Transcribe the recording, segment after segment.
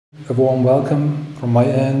A warm welcome from my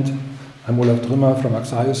end. I'm Olaf Drümmer from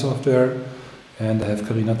Axaio Software, and I have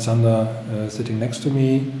Karina Zander sitting next to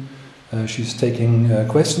me. She's taking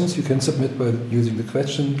questions. You can submit by using the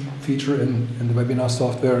question feature in the webinar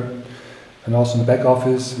software. And also in the back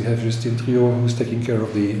office, we have Justine Trio, who's taking care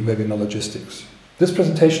of the webinar logistics. This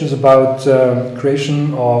presentation is about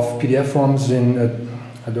creation of PDF forms in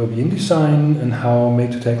Adobe InDesign and how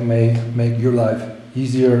MadeToTag may make your life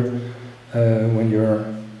easier when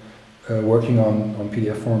you're working on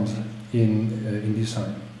PDF forms in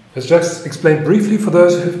InDesign. Let's just explain briefly for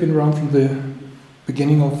those who have been around from the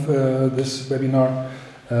beginning of this webinar.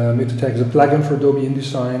 MadeToTag is a plugin for Adobe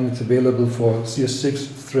InDesign. It's available for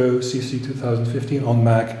CS6 through CC 2015 on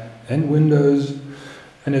Mac and Windows.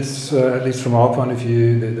 And it's, at least from our point of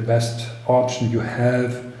view, the best option you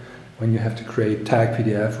have when you have to create tag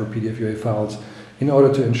PDF or PDF UA files in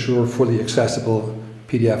order to ensure fully accessible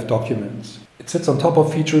PDF documents. It sits on top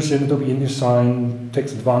of features in Adobe InDesign,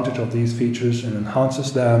 takes advantage of these features and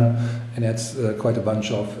enhances them, and adds quite a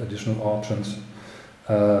bunch of additional options,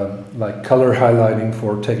 like color highlighting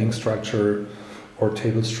for tagging structure or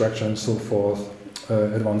table structure and so forth,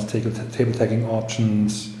 advanced table tagging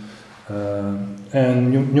options,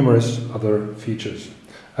 and numerous other features.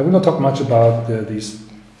 I will not talk much about these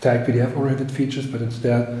tag PDF oriented features, but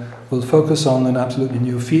instead we'll focus on an absolutely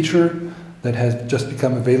new feature that has just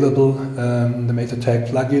become available, the MadeToTag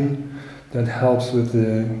plugin that helps with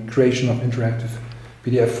the creation of interactive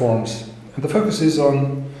PDF forms. And the focus is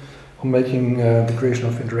on making the creation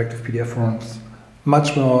of interactive PDF forms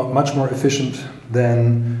much more efficient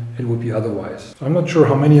than it would be otherwise. So I'm not sure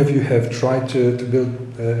how many of you have tried to build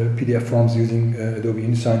PDF forms using Adobe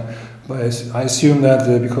InDesign, but I assume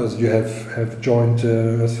that because you have joined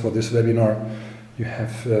us for this webinar, you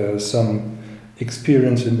have some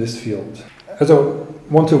experience in this field. As I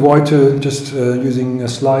want to avoid just using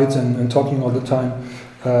slides and talking all the time,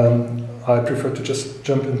 I prefer to just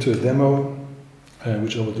jump into a demo,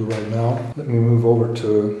 which I will do right now. Let me move over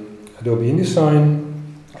to Adobe InDesign,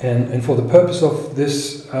 and for the purpose of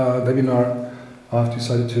this webinar, I've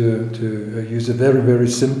decided to use a very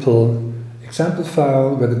simple example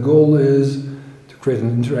file where the goal is to create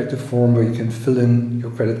an interactive form where you can fill in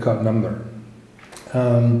your credit card number.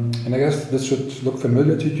 And I guess this should look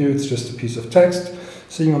familiar to you. It's just a piece of text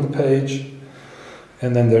sitting on the page,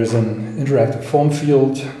 and then there's an interactive form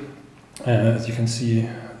field. As you can see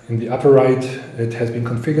in the upper right, it has been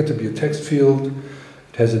configured to be a text field.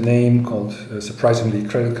 It has a name called, surprisingly,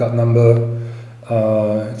 credit card number.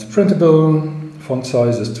 It's printable, font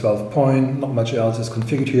size is 12 point, not much else is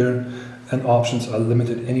configured here, and options are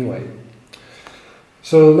limited anyway.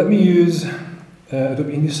 So let me use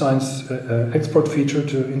Adobe InDesign's export feature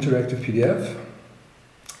to interactive PDF.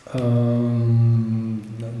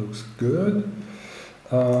 That looks good.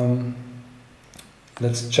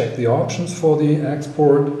 Let's check the options for the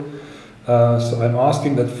export. So I'm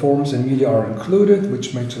asking that forms and media are included,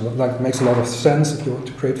 which makes a lot of sense if you want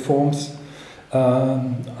to create forms.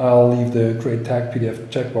 I'll leave the Create Tag PDF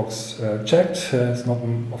checkbox checked. It's not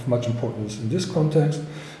of much importance in this context.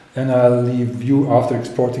 And I'll leave View after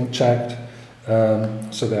exporting checked,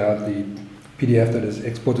 so that the PDF that is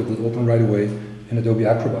exported will open right away in Adobe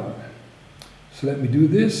Acrobat. So let me do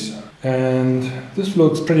this, and this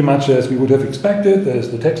looks pretty much as we would have expected. There's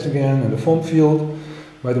the text again and the form field.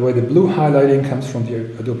 By the way, the blue highlighting comes from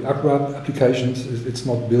the Adobe Acrobat applications. It's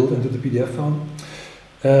not built into the PDF file.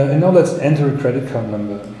 And now let's enter a credit card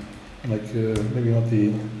number. Maybe not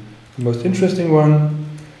the most interesting one,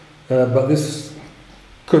 but this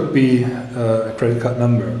could be a credit card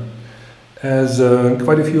number. As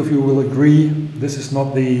quite a few of you will agree, this is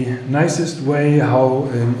not the nicest way how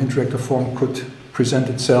an interactive form could present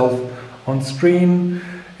itself on screen.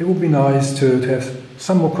 It would be nice to have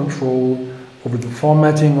some more control over the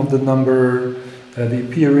formatting of the number, the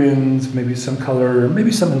appearance, maybe some color,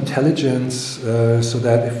 maybe some intelligence, so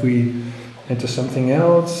that if we enter something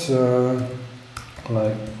else,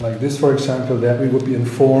 like this for example, that we would be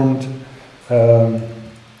informed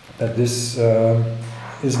that this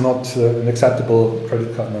is not an acceptable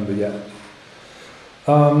credit card number yet.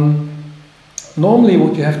 Normally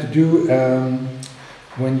what you have to do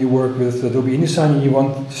when you work with Adobe InDesign and you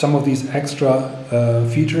want some of these extra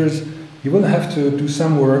features, you will have to do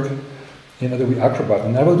some work in Adobe Acrobat.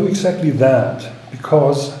 And I will do exactly that,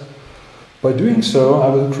 because by doing so I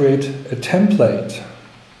will create a template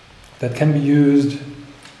that can be used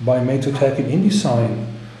by MadeToTag in InDesign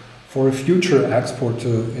for a future export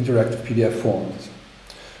to interactive PDF forms.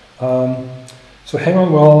 So hang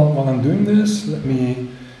on while I'm doing this. Let me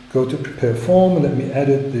go to Prepare Form and let me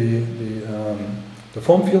edit the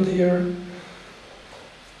form field here.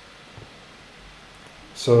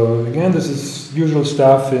 So again, this is usual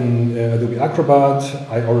stuff in Adobe Acrobat.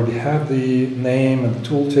 I already have the name and the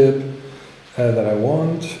tooltip that I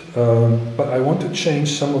want, but I want to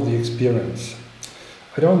change some of the experience.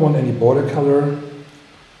 I don't want any border color,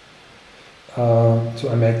 so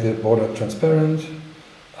I make the border transparent.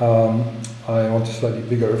 I want a slightly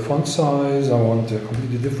bigger font size. I want a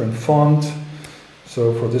completely different font.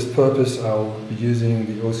 So for this purpose, I'll be using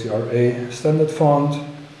the OCRA standard font.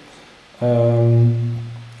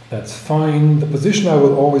 That's fine. The position I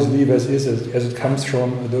will always leave as is, as it comes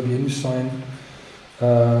from Adobe InDesign.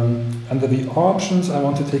 Under the options, I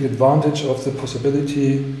want to take advantage of the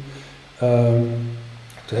possibility to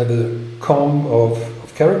have a comb of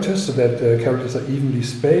characters, so that characters are evenly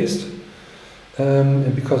spaced.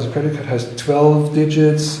 And because the credit card has 12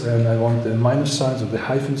 digits, and I want the minus signs or the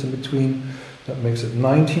hyphens in between, that makes it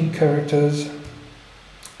 19 characters.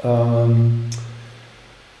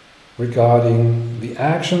 Regarding the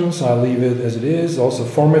actions, I'll leave it as it is. Also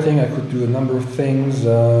formatting, I could do a number of things,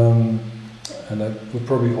 and that would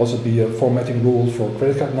probably also be a formatting rule for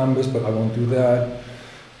credit card numbers, but I won't do that.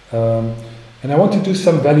 And I want to do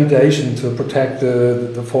some validation to protect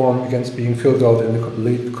the form against being filled out in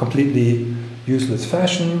a completely useless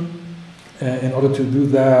fashion. In order to do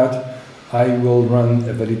that, I will run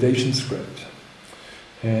a validation script.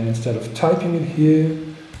 And instead of typing it here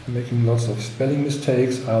and making lots of spelling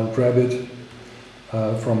mistakes, I'll grab it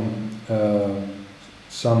from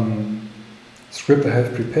some script I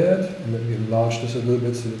have prepared. And let me enlarge this a little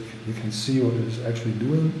bit so that you can see what it is actually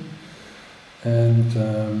doing.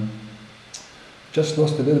 And just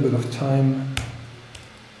lost a little bit of time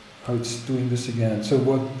how it's doing this again. So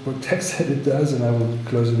what TextEdit does, and I will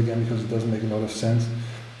close it again because it doesn't make a lot of sense,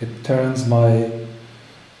 it turns my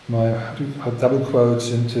double quotes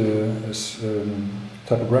into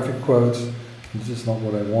typographic quotes. This is not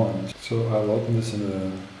what I want. So I'll open this in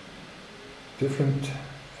a different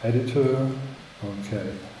editor.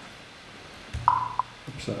 Okay.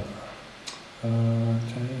 Oops.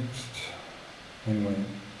 Text. Anyway,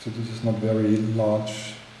 so this is not very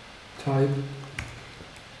large type.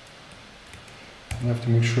 I have to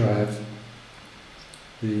make sure I have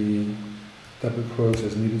the double quotes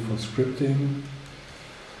as needed for scripting.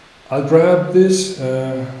 I'll grab this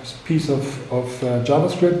piece of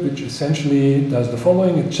JavaScript, which essentially does the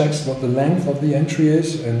following. It checks what the length of the entry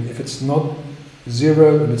is, and if it's not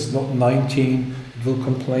 0 and it's not 19, it will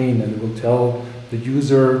complain, and it will tell the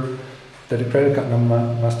user that the credit card number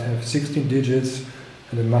must have 16 digits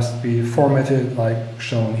and it must be formatted like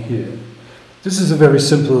shown here. This is a very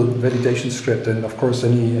simple validation script, and of course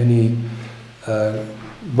any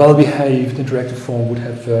well-behaved interactive form would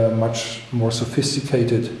have much more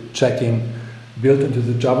sophisticated checking built into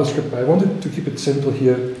the JavaScript. I wanted to keep it simple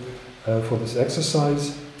here for this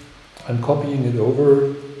exercise. I'm copying it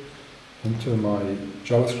over into my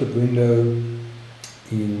JavaScript window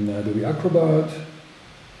in Adobe Acrobat,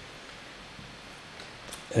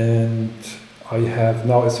 and I have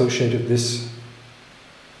now associated this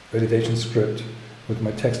validation script with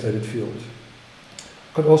my text edit field.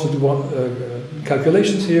 I could also do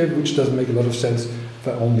calculations here, which doesn't make a lot of sense if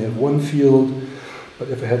I only have one field, but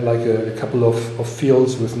if I had like a couple of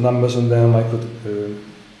fields with numbers on them, I could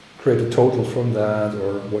create a total from that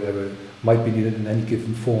or whatever might be needed in any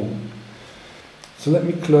given form. So let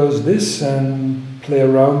me close this and play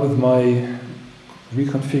around with my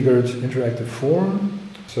reconfigured interactive form.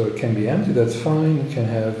 So it can be empty, that's fine. It can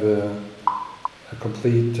have a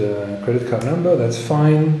complete credit card number, that's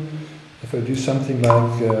fine. If I do something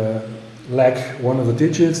like lack one of the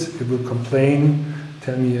digits, it will complain,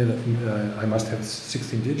 tell me that I must have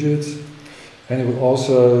 16 digits. And it will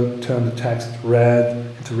also turn the text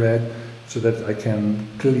into red so that I can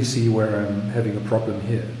clearly see where I'm having a problem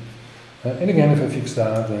here. And again, if I fix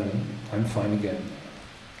that, then I'm fine again.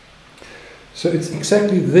 So it's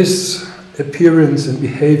exactly this appearance and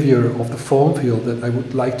behavior of the form field that I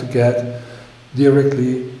would like to get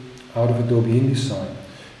directly out of Adobe InDesign.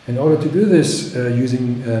 In order to do this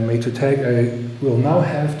using MadeToTag, I will now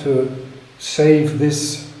have to save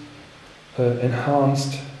this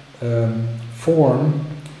enhanced form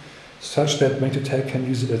such that MadeToTag can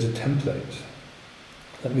use it as a template.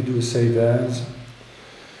 Let me do a save as.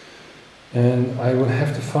 And I will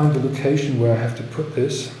have to find the location where I have to put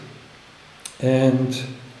this. And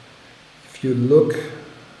if you look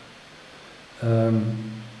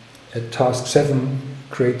at task 7,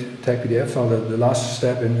 create tag PDF file, the last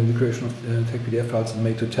step in the creation of tag PDF files in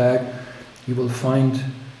MadeToTag, you will find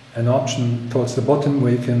an option towards the bottom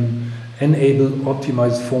where you can enable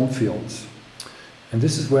optimized form fields. And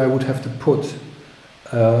this is where I would have to put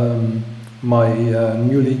my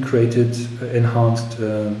newly created enhanced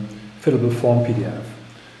fillable form PDF.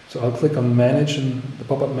 So I'll click on Manage in the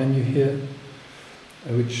pop-up menu here,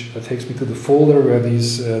 which takes me to the folder where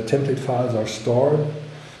these template files are stored.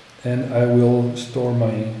 And I will store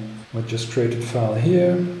my just created file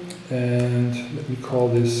here. And let me call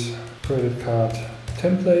this credit card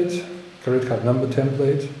template, credit card number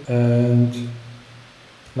template. And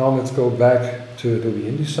now let's go back to Adobe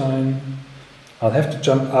InDesign. I'll have to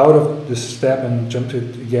jump out of this step and jump to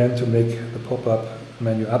it again to make the pop-up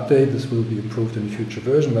menu update. This will be improved in a future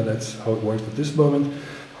version, but that's how it works at this moment.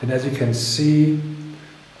 And as you can see,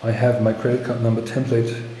 I have my credit card number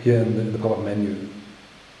template here in the pop-up menu.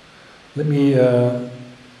 Let me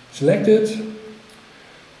select it.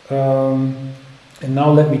 And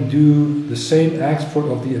now let me do the same export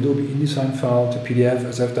of the Adobe InDesign file to PDF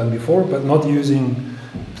as I've done before, but not using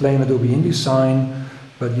plain Adobe InDesign,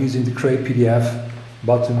 but using the Create PDF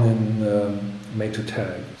button in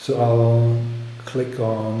MadeToTag. So I'll click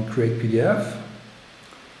on Create PDF.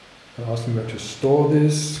 I'll ask me where to store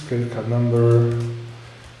this, credit card number,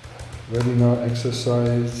 webinar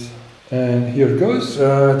exercise. And here it goes.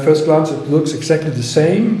 At first glance it looks exactly the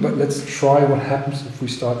same, but let's try what happens if we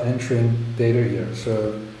start entering data here.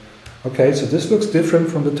 So, okay, so this looks different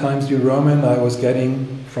from the Times New Roman I was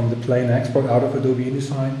getting from the plain export out of Adobe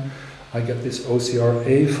InDesign. I get this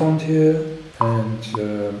OCR-A font here, and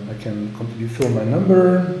I can completely fill my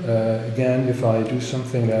number. Again, if I do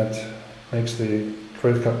something that makes the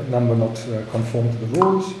credit card number not conform to the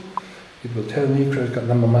rules, it will tell me credit card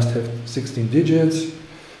number must have 16 digits.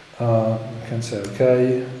 I can say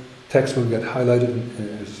OK. Text will get highlighted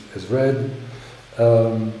as red,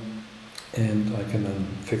 and I can then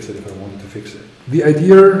fix it if I wanted to fix it. The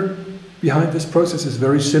idea behind this process is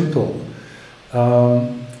very simple.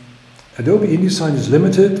 Adobe InDesign is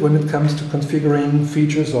limited when it comes to configuring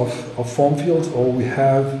features of form fields. All we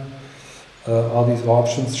have are these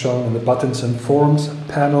options shown in the Buttons and Forms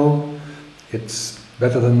panel. It's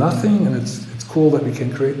better than nothing, and it's cool that we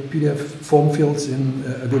can create PDF form fields in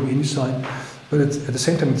Adobe InDesign, but at the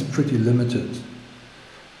same time it's pretty limited.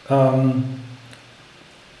 On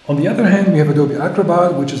the other hand, we have Adobe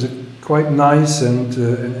Acrobat, which is a quite nice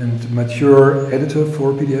and mature editor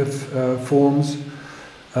for PDF forms.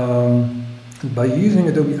 By using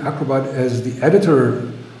Adobe Acrobat as the editor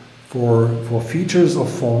for features of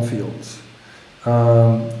form fields,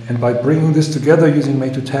 and by bringing this together using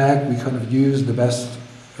MadeToTag, we kind of use the best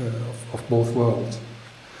of both worlds.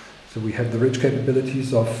 So we have the rich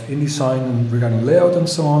capabilities of InDesign regarding layout and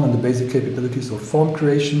so on, and the basic capabilities of form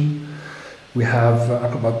creation. We have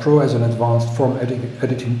Acrobat Pro as an advanced form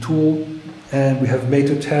editing tool, and we have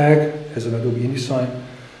MadeToTag as an Adobe InDesign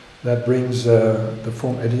that brings the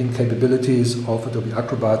form editing capabilities of Adobe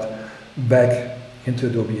Acrobat back into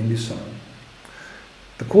Adobe InDesign.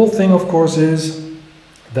 The cool thing, of course, is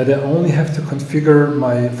that I only have to configure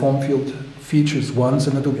my form field features once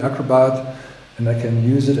in Adobe Acrobat, and I can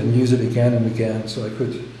use it and use it again and again. So I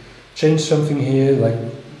could change something here, like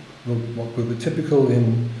what will be typical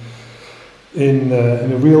in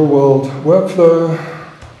a real-world workflow,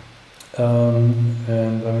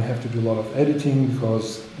 and I have to do a lot of editing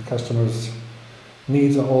because the customer's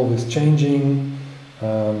needs are always changing.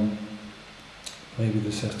 Maybe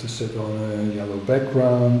this has to sit on a yellow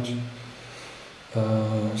background.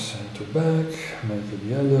 Center back, make it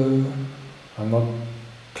yellow. I'm not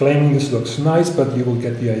claiming this looks nice, but you will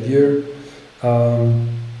get the idea.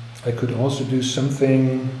 I could also do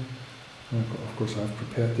something, of course I've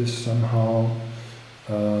prepared this somehow.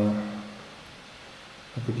 I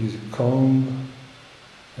could use a comb,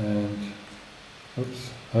 and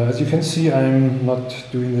oops. As you can see, I'm not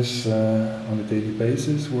doing this on a daily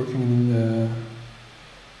basis, working in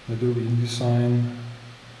Adobe InDesign.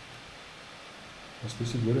 Was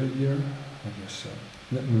this a good idea? I guess so.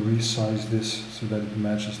 Let me resize this so that it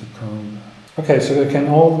matches the comb. Okay, so I can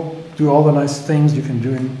do all the nice things you can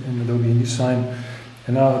do in Adobe InDesign.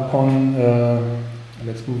 And now upon,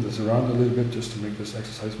 let's move this around a little bit just to make this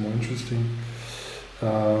exercise more interesting.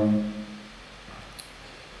 I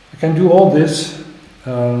can do all this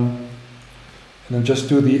and then just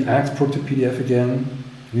do the export to PDF again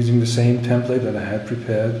using the same template that I had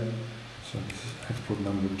prepared. So this is export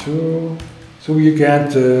number 2. So we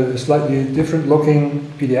get a slightly different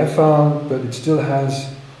looking PDF file, but it still has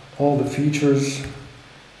all the features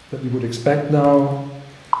that we would expect now.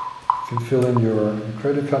 You can fill in your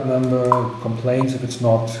credit card number, complaints if it's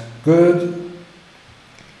not good,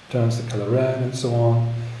 turns the color red and so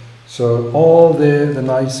on. So all the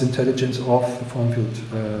nice intelligence of the form field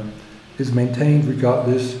is maintained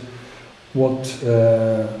regardless what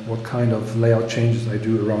kind of layout changes I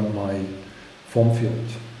do around form field.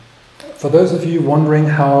 For those of you wondering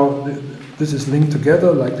how this is linked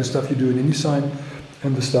together, like the stuff you do in InDesign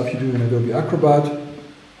and the stuff you do in Adobe Acrobat,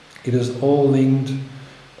 it is all linked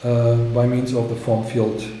by means of the form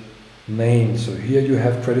field name. So here you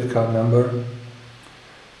have credit card number,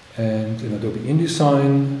 and in Adobe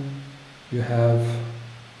InDesign you have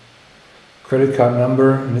credit card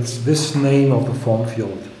number, and it's this name of the form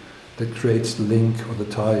field that creates the link or the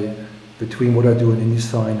tie between what I do in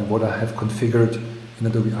InDesign and what I have configured in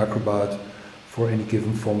Adobe Acrobat for any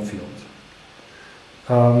given form field.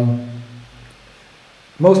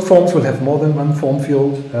 Most forms will have more than one form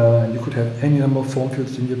field, and you could have any number of form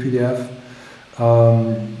fields in your PDF.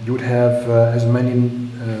 You would have as many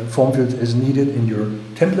form fields as needed in your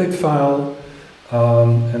template file,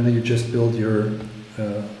 and then you just build your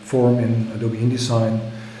form in Adobe InDesign.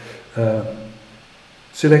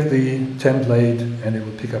 Select the template, and it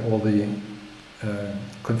will pick up all the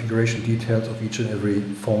configuration details of each and every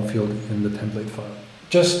form field in the template file.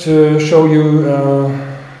 Just to show you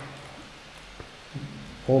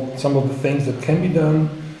some of the things that can be done,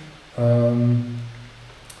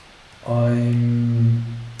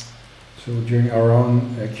 so during our own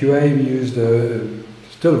QA we used a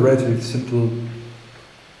still relatively simple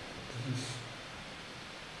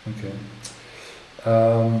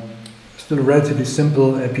still a relatively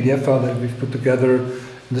simple PDF file that we've put together.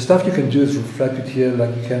 And the stuff you can do is reflected here,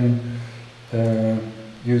 like you can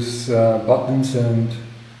use buttons, and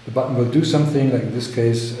the button will do something, like in this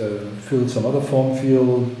case fill some other form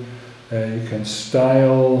field. You can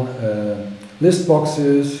style list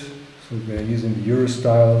boxes, so we're using the Euro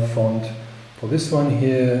style font for this one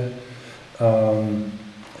here. You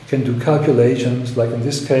can do calculations, like in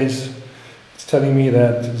this case it's telling me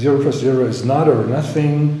that 0 plus 0 is not or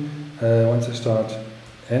nothing. Once I start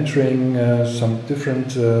entering some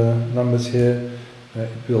different numbers here, it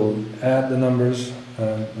will add the numbers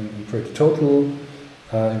and create a total.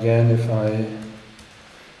 Again, if I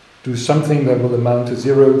do something that will amount to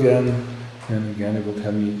 0 again, and again it will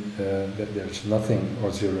tell me that there's nothing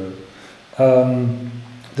or 0.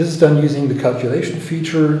 This is done using the calculation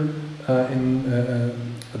feature in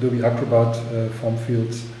Adobe Acrobat form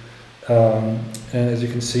fields. And as you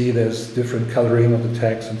can see, there's different coloring of the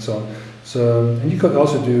text and so on. So, and you could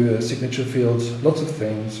also do signature fields, lots of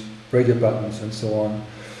things, radio buttons and so on.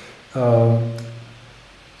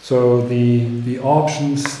 So the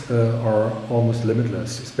options are almost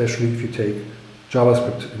limitless, especially if you take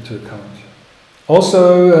JavaScript into account.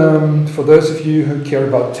 Also, for those of you who care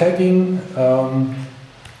about tagging,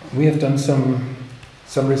 we have done some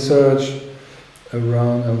research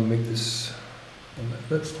around. I will make this.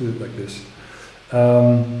 Let's do it like this.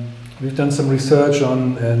 We've done some research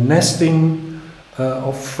on nesting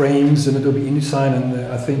of frames in Adobe InDesign, and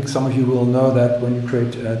I think some of you will know that when you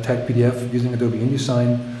create a tag PDF using Adobe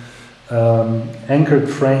InDesign, anchored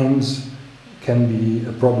frames can be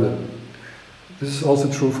a problem. This is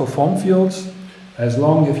also true for form fields. As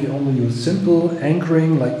long as you only use simple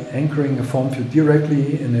anchoring, like anchoring a form field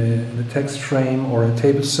directly in a text frame or a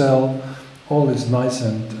table cell, all is nice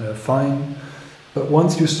and fine. But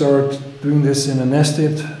once you start doing this in a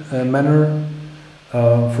nested manner,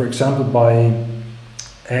 for example by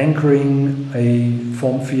anchoring a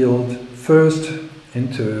form field first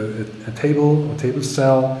into a table or table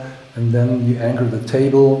cell, and then you anchor the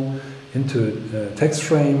table into a text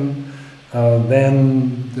frame,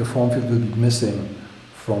 then the form field will be missing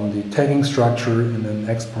from the tagging structure in an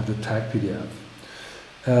exported tag PDF.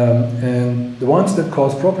 And the ones that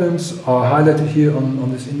cause problems are highlighted here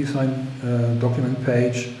on this InDesign document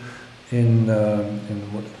page in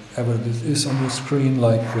whatever this is on the screen,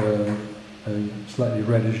 like a slightly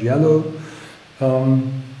reddish yellow.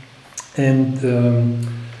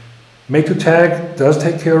 MadeToTag does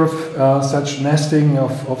take care of such nesting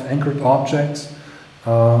of anchored objects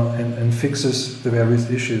and fixes the various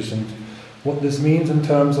issues. And what this means in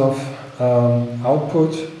terms of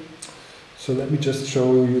output. So let me just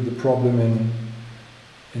show you the problem in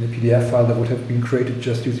a PDF file that would have been created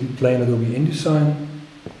just using plain Adobe InDesign.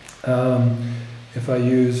 If I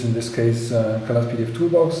use, in this case, Colors PDF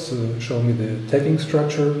Toolbox to show me the tagging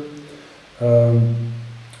structure,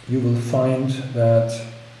 you will find that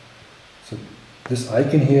this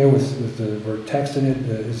icon here with the word text in it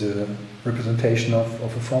is a representation of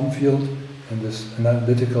a form field in this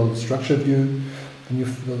analytical structure view. And you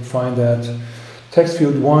will find that text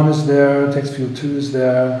field 1 is there, text field 2 is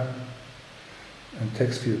there, and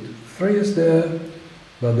text field 3 is there,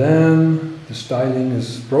 but then the styling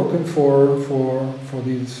is broken for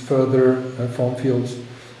these further form fields,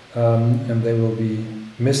 and they will be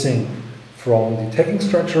missing from the tagging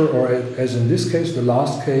structure, or as in this case, the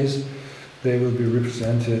last case, they will be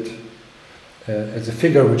represented as a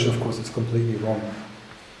figure, which of course is completely wrong.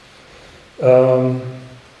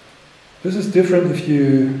 This is different if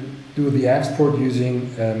you do the export using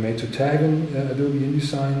MadeToTag in Adobe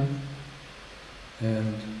InDesign,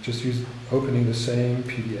 and just opening the same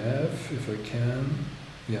PDF if I can,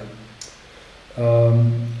 yeah,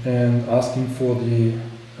 and asking for the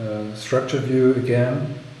structure view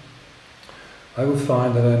again. I will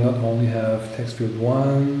find that I not only have text field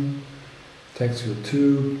 1, text field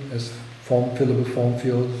 2 as fillable form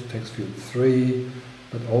fields, text field 3,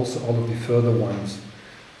 but also all of the further ones,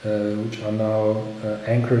 which are now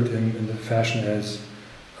anchored in the fashion as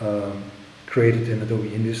created in Adobe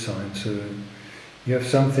InDesign. So you have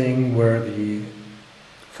something where the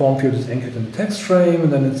form field is anchored in the text frame,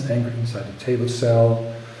 and then it's anchored inside a table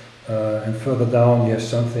cell. And further down you have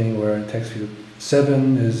something where text field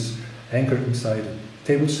 7 is anchored inside a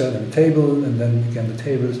table cell and a table, and then again the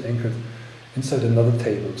table is anchored inside another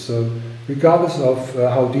table. So regardless of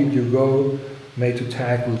how deep you go,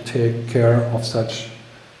 MadeToTag will take care of such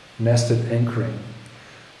nested anchoring.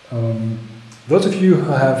 Those of you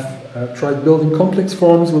who have tried building complex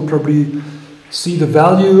forms will probably see the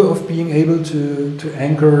value of being able to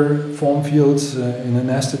anchor form fields in a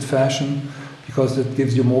nested fashion, because it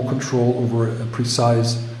gives you more control over a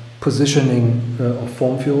precise positioning of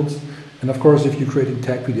form fields. And of course, if you're creating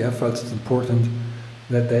tag PDF files, it's important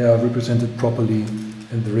that they are represented properly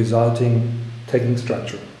in the resulting tagging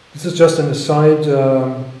structure. This is just an aside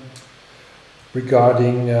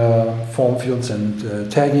regarding form fields and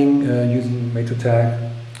tagging using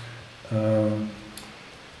MadeToTag.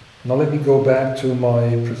 Now let me go back to my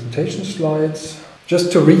presentation slides.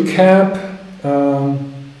 Just to recap,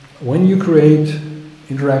 when you create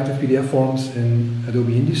interactive PDF forms in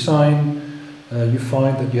Adobe InDesign, you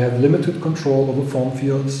find that you have limited control over form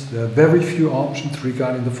fields. There are very few options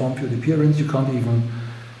regarding the form field appearance. You can't even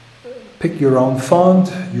pick your own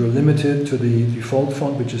font. You're limited to the default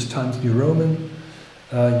font, which is Times New Roman.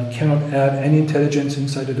 You cannot add any intelligence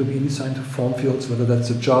inside Adobe InDesign to form fields, whether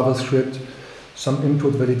that's a JavaScript, some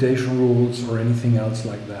input validation rules, or anything else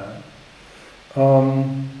like that.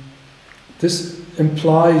 This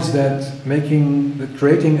implies that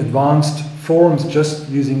creating advanced forms just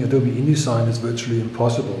using Adobe InDesign is virtually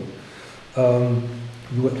impossible.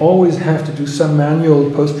 You will always have to do some manual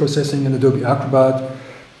post-processing in Adobe Acrobat,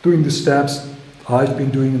 doing the steps I've been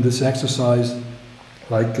doing in this exercise,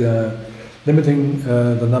 like limiting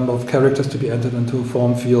the number of characters to be entered into a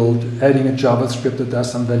form field, adding a JavaScript that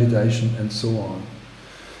does some validation, and so on.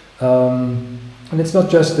 And it's not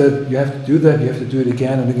just that you have to do that, you have to do it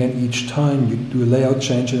again and again each time. You do a layout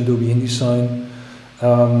change in Adobe InDesign,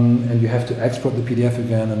 and you have to export the PDF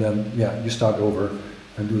again, and then you start over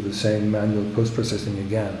and do the same manual post-processing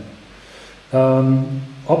again.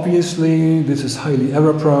 Obviously, this is highly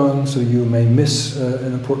error-prone, so you may miss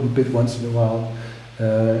an important bit once in a while,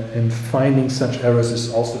 and finding such errors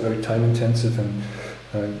is also very time-intensive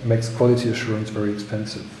and makes quality assurance very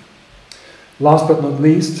expensive. Last but not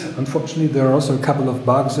least, unfortunately, there are also a couple of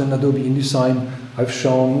bugs in Adobe InDesign. I've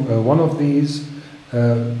shown one of these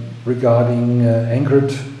regarding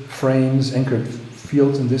anchored frames, anchored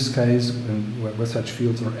fields in this case, where such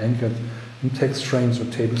fields are anchored in text frames or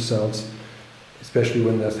table cells, especially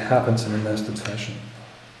when that happens in a nested fashion.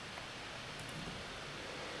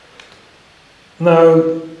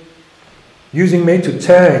 Now, using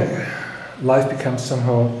MadeToTag, life becomes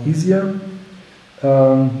somehow easier.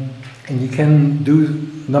 And you can do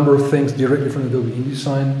a number of things directly from Adobe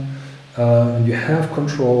InDesign. And you have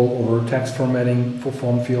control over text formatting for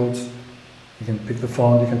form fields. You can pick the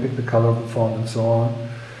font, you can pick the color of the font, and so on.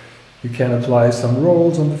 You can apply some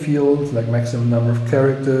roles on the field, like maximum number of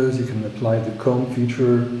characters. You can apply the comb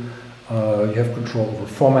feature. You have control over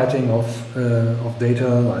formatting of data,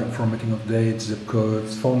 like formatting of dates, zip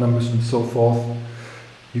codes, phone numbers, and so forth.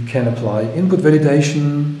 You can apply input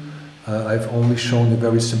validation. I've only shown a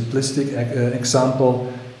very simplistic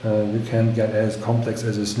example. You can get as complex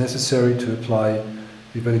as is necessary to apply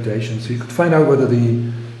the validation. So you could find out whether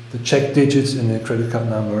the check digits in the credit card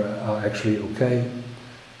number are actually okay.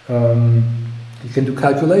 You can do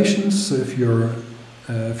calculations. So if your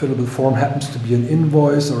fillable form happens to be an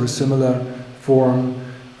invoice or a similar form,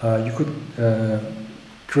 you could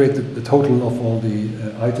create the total of all the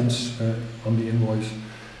items on the invoice.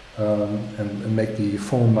 And make the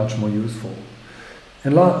form much more useful.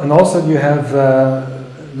 And also you have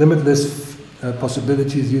limitless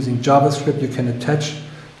possibilities using JavaScript. You can attach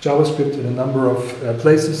JavaScript in a number of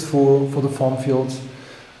places for the form fields,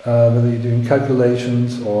 whether you're doing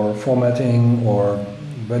calculations or formatting or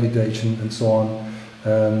validation and so on.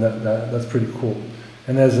 That's pretty cool.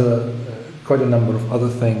 And there's a quite a number of other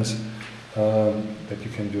things that you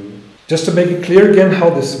can do. Just to make it clear again how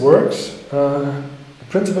this works, the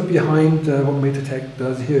principle behind what MadeToTag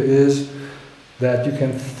does here is that you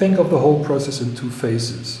can think of the whole process in two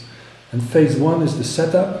phases. And phase one is the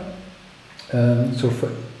setup.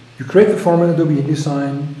 You create the form in Adobe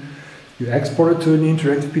InDesign, you export it to an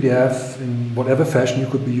interactive PDF in whatever fashion. You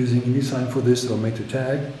could be using InDesign for this or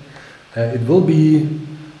MadeToTag. It will be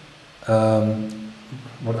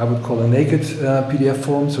what I would call a naked PDF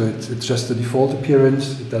form, so it's just the default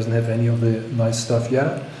appearance. It doesn't have any of the nice stuff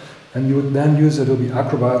yet. And you would then use Adobe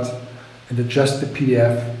Acrobat and adjust the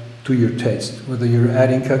PDF to your taste, whether you're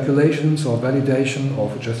adding calculations or validation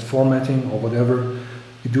or just formatting or whatever.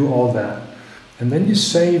 You do all that. And then you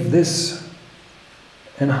save this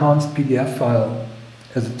enhanced PDF file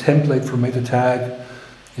as a template for MadeToTag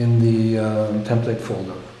in the template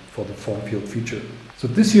folder for the form field feature. So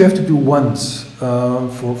this you have to do once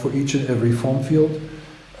for each and every form field.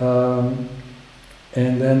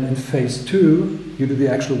 And then in phase two, you do the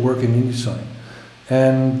actual work in InDesign.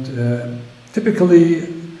 And typically,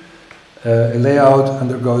 a layout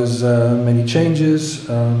undergoes many changes.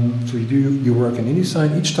 So you do your work in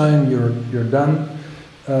InDesign. Each time you're done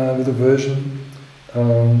with a version,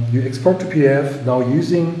 you export to PDF. Now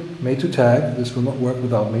using MadeToTag, this will not work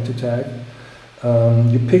without MadeToTag.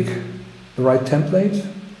 You pick the right template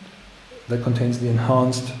that contains the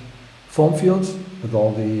enhanced form fields with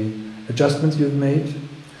all the adjustments you've made,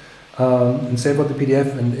 and save out the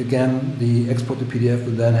PDF. And again, the export to PDF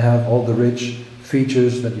will then have all the rich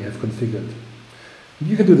features that you have configured.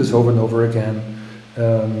 You can do this over and over again,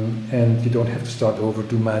 and you don't have to start over,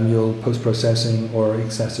 do manual post-processing or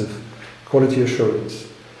excessive quality assurance.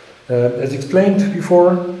 As explained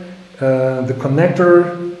before, the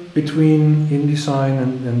connector between InDesign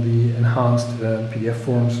and the enhanced PDF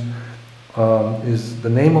forms is the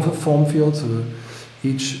name of a form field. So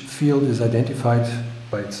each field is identified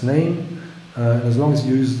by its name. And as long as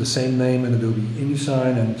you use the same name in Adobe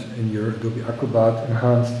InDesign and in your Adobe Acrobat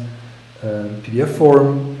enhanced PDF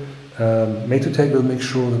form, MadeToTag will make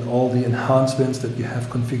sure that all the enhancements that you have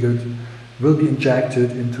configured will be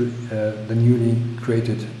injected into the newly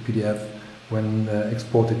created PDF when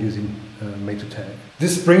exported using MadeToTag.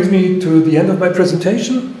 This brings me to the end of my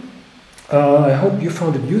presentation. I hope you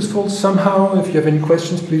found it useful somehow. If you have any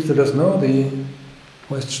questions, please let us know. The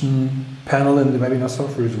question panel in the webinar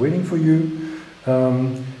software is waiting for you.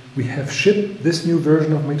 We have shipped this new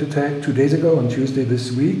version of MadeToTag 2 days ago, on Tuesday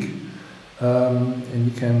this week, and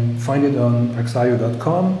you can find it on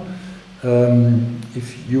axayo.com.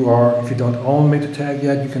 If you don't own MadeToTag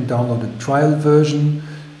yet, you can download a trial version,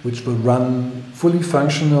 which will run fully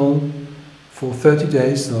functional for 30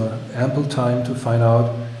 days, so ample time to find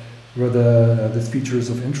out whether this feature is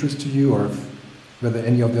of interest to you or whether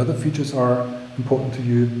any of the other features are important to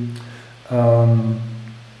you.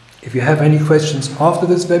 If you have any questions after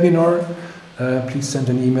this webinar, please send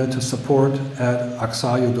an email to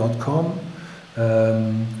support@axayo.com.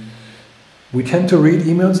 We tend to read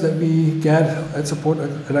emails that we get at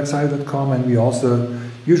support@axayo.com, and we also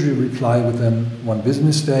usually reply within one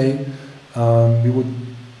business day.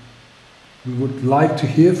 We would like to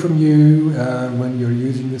hear from you when you're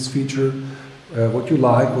using this feature, what you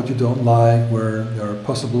like, what you don't like, where there are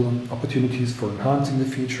possible opportunities for enhancing the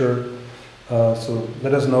feature. So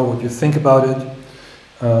let us know what you think about it.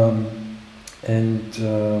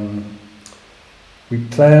 We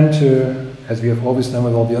plan to, as we have always done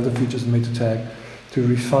with all the other features in MadeToTag, to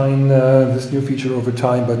refine this new feature over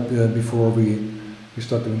time, but before we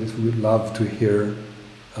start doing this, we would love to hear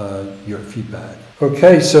your feedback.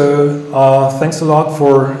 Okay, so thanks a lot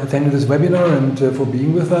for attending this webinar and for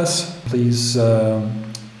being with us. Please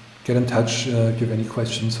get in touch if you have any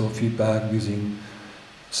questions or feedback using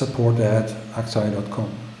support@axayo.com.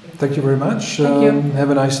 Thank you very much. Thank you.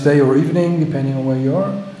 Have a nice day or evening, depending on where you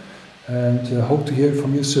are, and hope to hear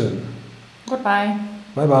from you soon. Goodbye.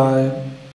 Bye-bye.